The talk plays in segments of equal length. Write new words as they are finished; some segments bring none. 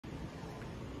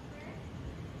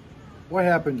What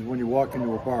happens when you walk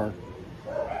into a bar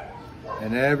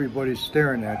and everybody's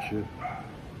staring at you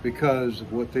because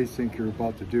of what they think you're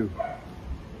about to do?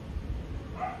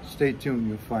 Stay tuned,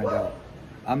 you'll find out.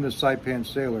 I'm the Saipan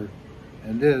Sailor,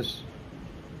 and this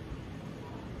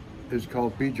is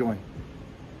called B-Joint.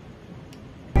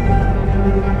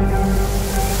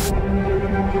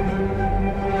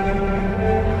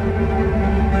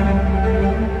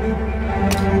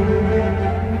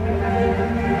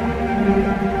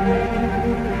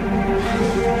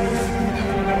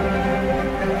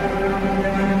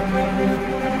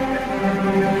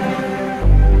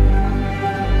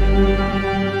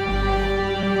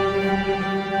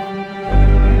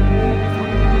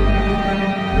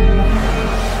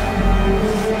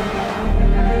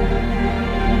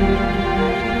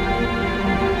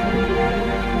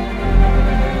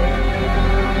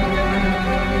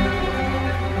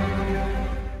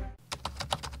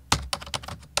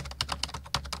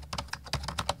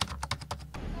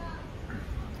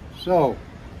 So,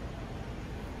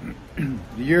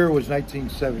 the year was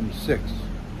 1976.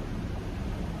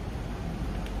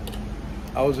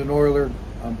 I was an oiler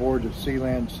on board the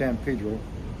Sealand San Pedro,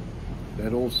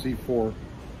 that old C4.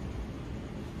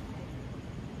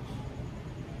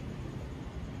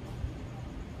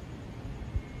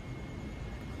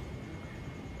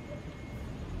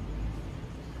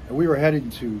 And we were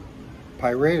heading to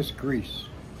Piraeus, Greece.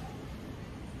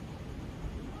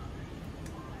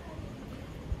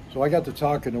 So I got to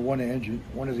talking to one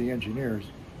of the engineers,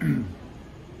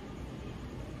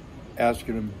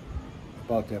 asking him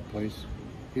about that place.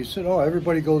 He said, "Oh,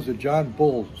 everybody goes to John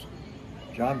Bull's.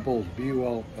 John Bull's,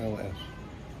 B-U-L-L-S."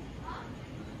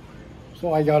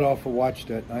 So I got off a watch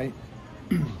that night,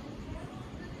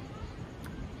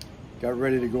 got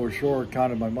ready to go ashore,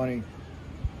 counted my money,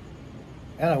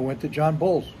 and I went to John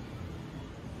Bull's.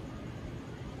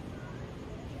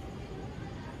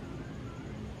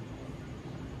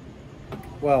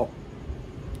 Well,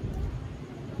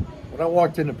 when I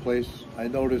walked in the place, I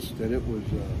noticed that it was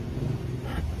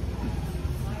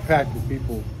packed with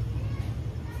people,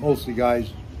 mostly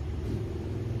guys,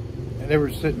 and they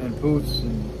were sitting in booths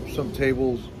and some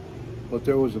tables, but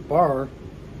there was a bar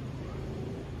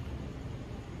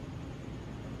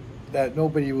that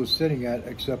nobody was sitting at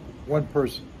except one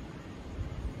person,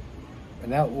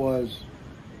 and that was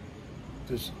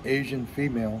this Asian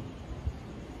female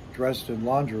dressed in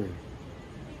lingerie.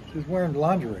 She was wearing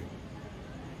lingerie.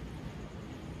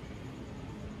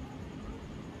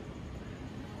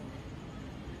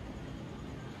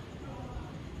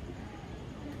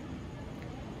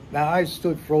 Now I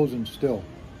stood frozen still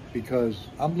because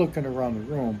I'm looking around the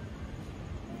room.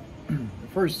 The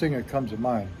first thing that comes to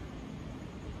mind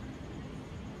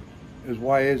is,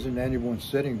 why isn't anyone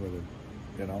sitting with her,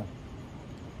 you know?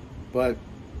 But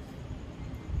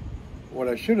what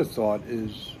I should have thought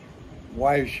is,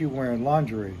 why is she wearing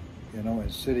lingerie, you know, and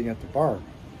sitting at the bar?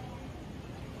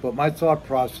 But my thought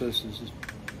processes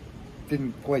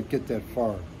didn't quite get that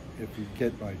far, if you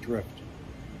get my drift.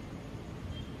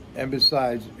 And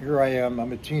besides, here I am,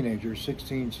 I'm a teenager,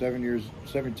 17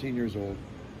 years old,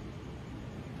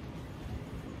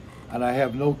 and I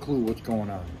have no clue what's going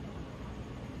on.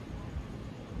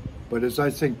 But as I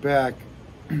think back,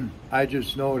 I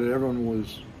just know that everyone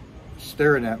was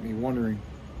staring at me, wondering,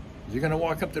 is he going to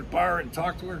walk up to the bar and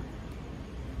talk to her?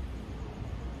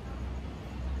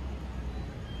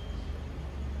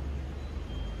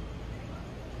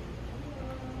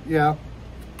 Yeah.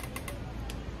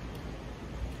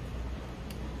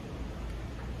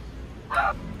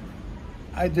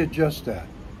 I did just that.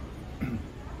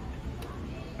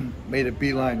 Made a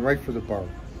beeline right for the bar.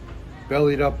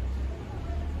 Bellied up.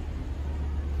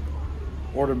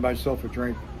 Ordered myself a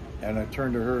drink. And I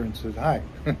turned to her and said, "Hi."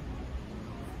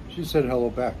 She said hello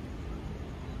back.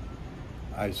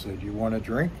 I said, "You want a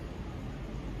drink?"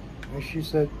 And she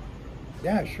said,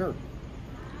 "Yeah, sure."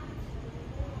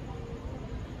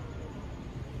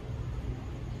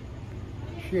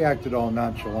 She acted all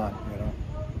nonchalant, you know.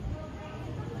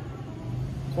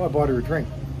 So I bought her a drink.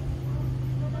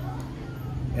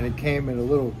 And it came in a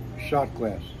little shot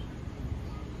glass.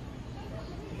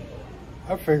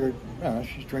 I figured,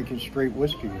 she's drinking straight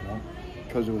whiskey, you know,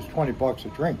 because it was 20 bucks a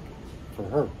drink for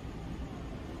her.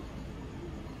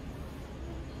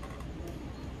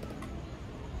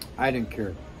 I didn't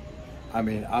care. I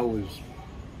mean, I was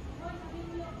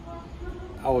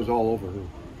all over her.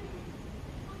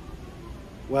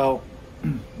 Well,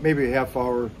 maybe a half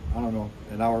hour, I don't know,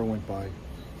 an hour went by.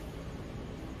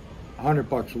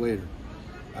 $100 later,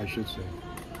 I should say,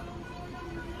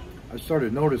 I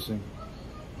started noticing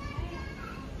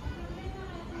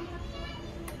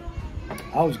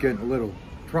I was getting a little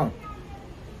drunk.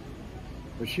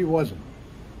 but she wasn't.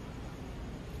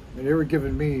 And they were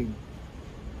giving me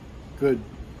good,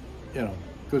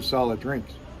 good solid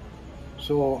drinks.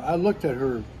 So I looked at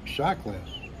her shot glass.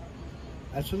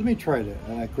 I said, let me try that.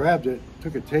 And I grabbed it,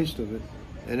 took a taste of it,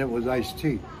 and it was iced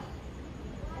tea.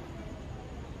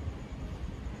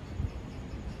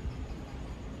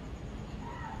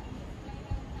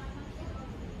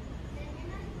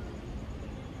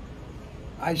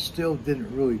 I still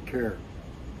didn't really care,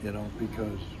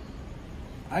 because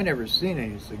I never seen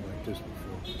anything like this before,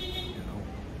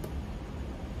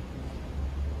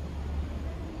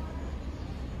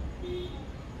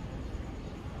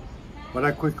 But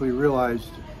I quickly realized,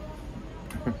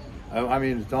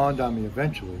 it dawned on me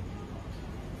eventually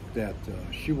that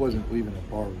she wasn't leaving the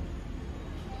bar.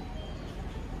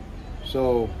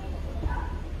 So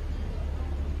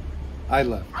I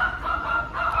left.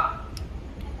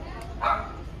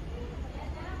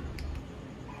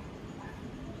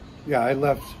 Yeah, I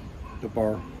left the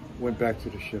bar, went back to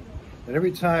the ship. And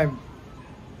every time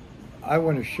I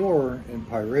went ashore in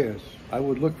Piraeus, I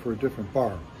would look for a different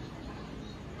bar,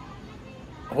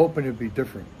 hoping it'd be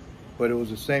different. But it was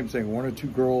the same thing, one or two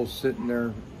girls sitting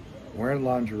there wearing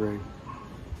lingerie.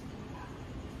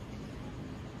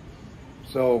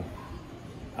 So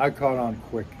I caught on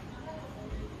quick.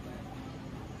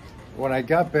 When I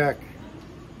got back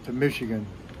to Michigan,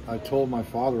 I told my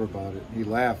father about it. He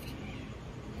laughed.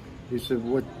 He said,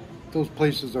 those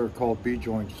places are called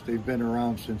B-joints. They've been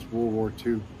around since World War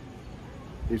II.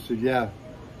 He said, yeah,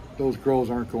 those girls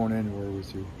aren't going anywhere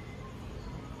with you.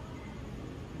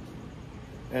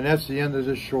 And that's the end of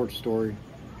this short story.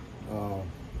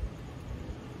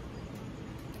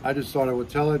 I just thought I would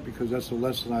tell it because that's a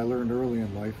lesson I learned early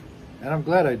in life. And I'm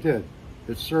glad I did.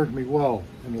 It served me well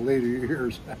in the later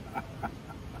years.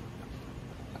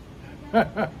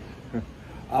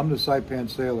 I'm the Saipan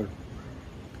Sailor.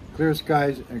 Clear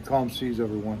skies and calm seas,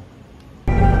 everyone.